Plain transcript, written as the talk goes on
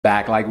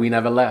Back like we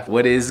never left.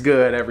 What is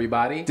good,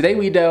 everybody? Today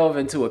we delve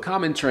into a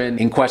common trend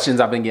in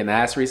questions I've been getting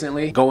asked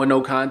recently. Going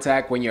no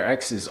contact when your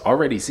ex is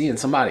already seeing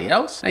somebody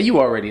else. Now you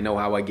already know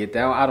how I get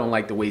down. I don't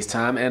like to waste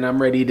time and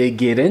I'm ready to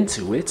get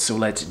into it. So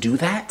let's do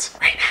that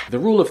right now. The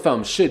rule of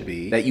thumb should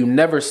be that you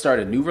never start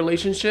a new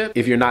relationship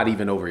if you're not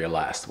even over your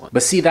last one.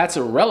 But see, that's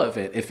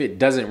irrelevant if it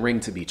doesn't ring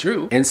to be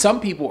true. And some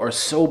people are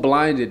so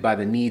blinded by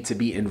the need to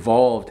be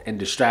involved and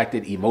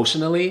distracted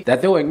emotionally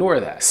that they'll ignore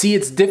that. See,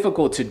 it's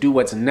difficult to do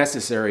what's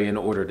necessary in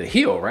order to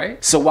heal,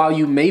 right? So while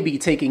you may be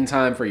taking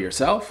time for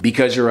yourself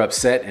because you're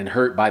upset and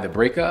hurt by the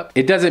breakup,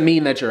 it doesn't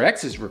mean that your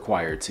ex is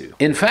required to.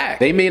 In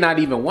fact, they may not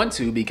even want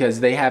to because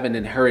they have an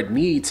inherent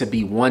need to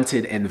be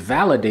wanted and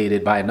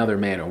validated by another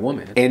man or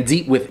woman. And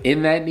deep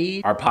within that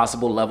need are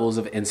possible levels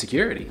of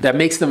insecurity that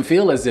makes them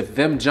feel as if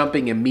them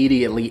jumping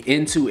immediately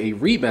into a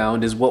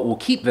rebound is what will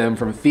keep them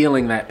from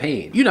feeling that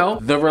pain. You know,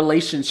 the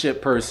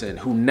relationship person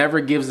who never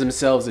gives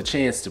themselves a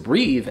chance to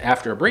breathe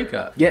after a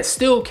breakup, yet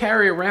still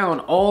carry around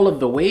all of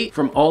the weight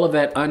from all of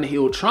that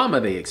unhealed trauma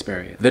they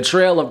experienced. The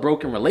trail of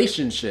broken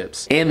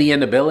relationships and the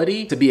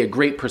inability to be a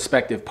great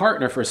prospective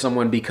partner for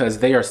someone because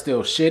they are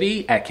still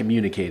shitty at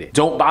communicating,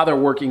 don't bother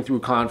working through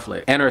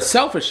conflict, and are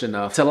selfish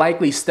enough to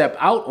likely step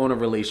out on a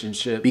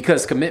relationship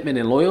because commitment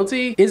and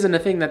loyalty isn't a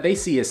thing that they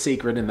see as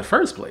sacred in the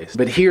first place.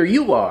 But here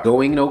you are,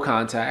 going no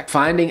contact,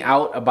 finding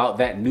out about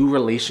that new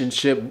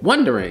relationship,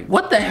 wondering,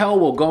 what the hell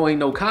will going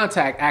no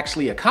contact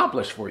actually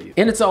accomplish for you?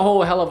 And it's a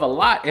whole hell of a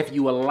lot if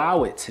you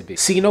allow it to be.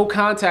 See, no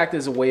contact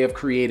is a way of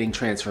creating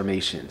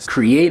transformations,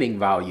 creating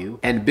value,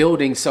 and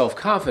building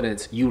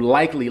self-confidence you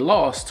likely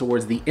lost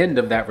towards the end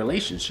of that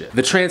relationship.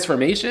 The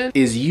transformation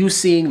is you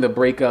seeing the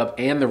breakup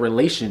and the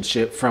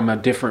relationship from a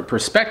different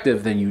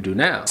perspective than you do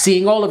now.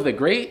 Seeing all of the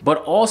great, but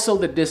also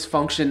the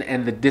dysfunction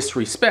and the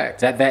disrespect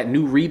that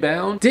new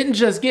rebound didn't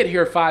just get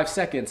here 5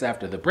 seconds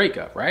after the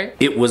breakup, right?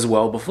 It was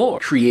well before.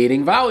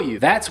 Creating value.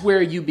 That's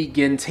where you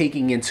begin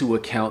taking into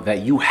account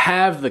that you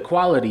have the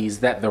qualities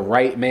that the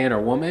right man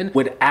or woman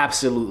would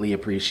absolutely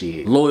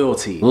appreciate.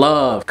 Loyalty,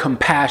 love,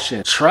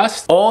 compassion,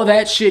 trust, all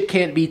that shit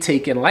can't be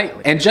taken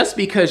lightly. And just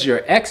because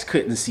your ex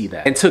couldn't see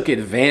that and took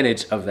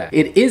advantage of that,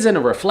 it isn't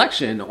a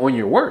reflection on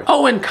your worth.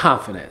 Oh, and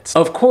confidence.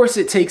 Of course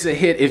it takes a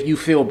hit if you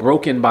feel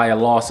broken by a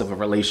loss of a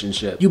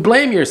relationship. You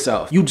blame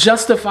yourself. You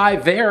justify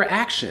their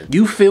action.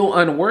 You feel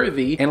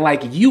unworthy and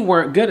like you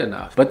weren't good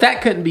enough. But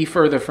that couldn't be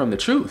further from the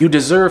truth. You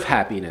deserve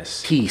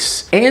happiness,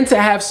 peace, and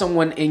to have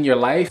someone in your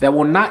life that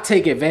will not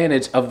take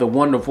advantage of the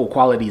wonderful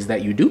qualities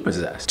that you do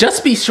possess.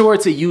 Just be sure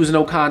to use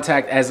no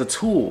contact as a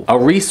tool, a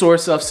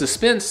resource of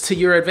suspense to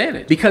your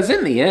advantage. Because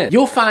in the end,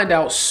 you'll find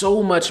out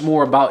so much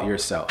more about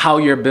yourself, how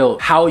you're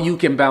built, how you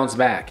can bounce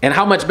back, and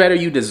how much better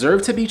you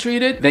deserve to be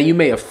treated than you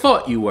may have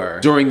thought you were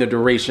during the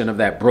duration of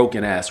that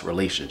broken ass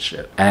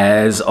relationship.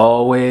 As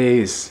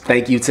always,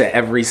 thank you to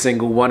every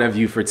single one of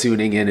you for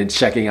tuning in and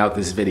checking out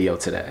this video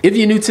today. If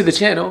you're new to the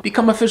channel,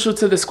 become official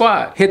to the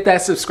squad. Hit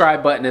that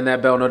subscribe button and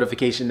that bell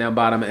notification down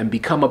bottom and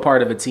become a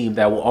part of a team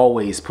that will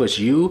always push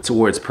you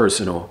towards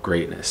personal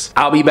greatness.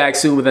 I'll be back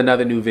soon with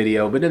another new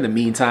video, but in the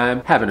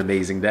meantime, have an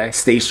amazing day.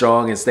 Stay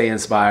strong and stay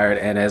inspired.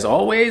 And as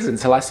always,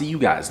 until I see you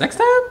guys next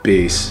time,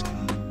 peace.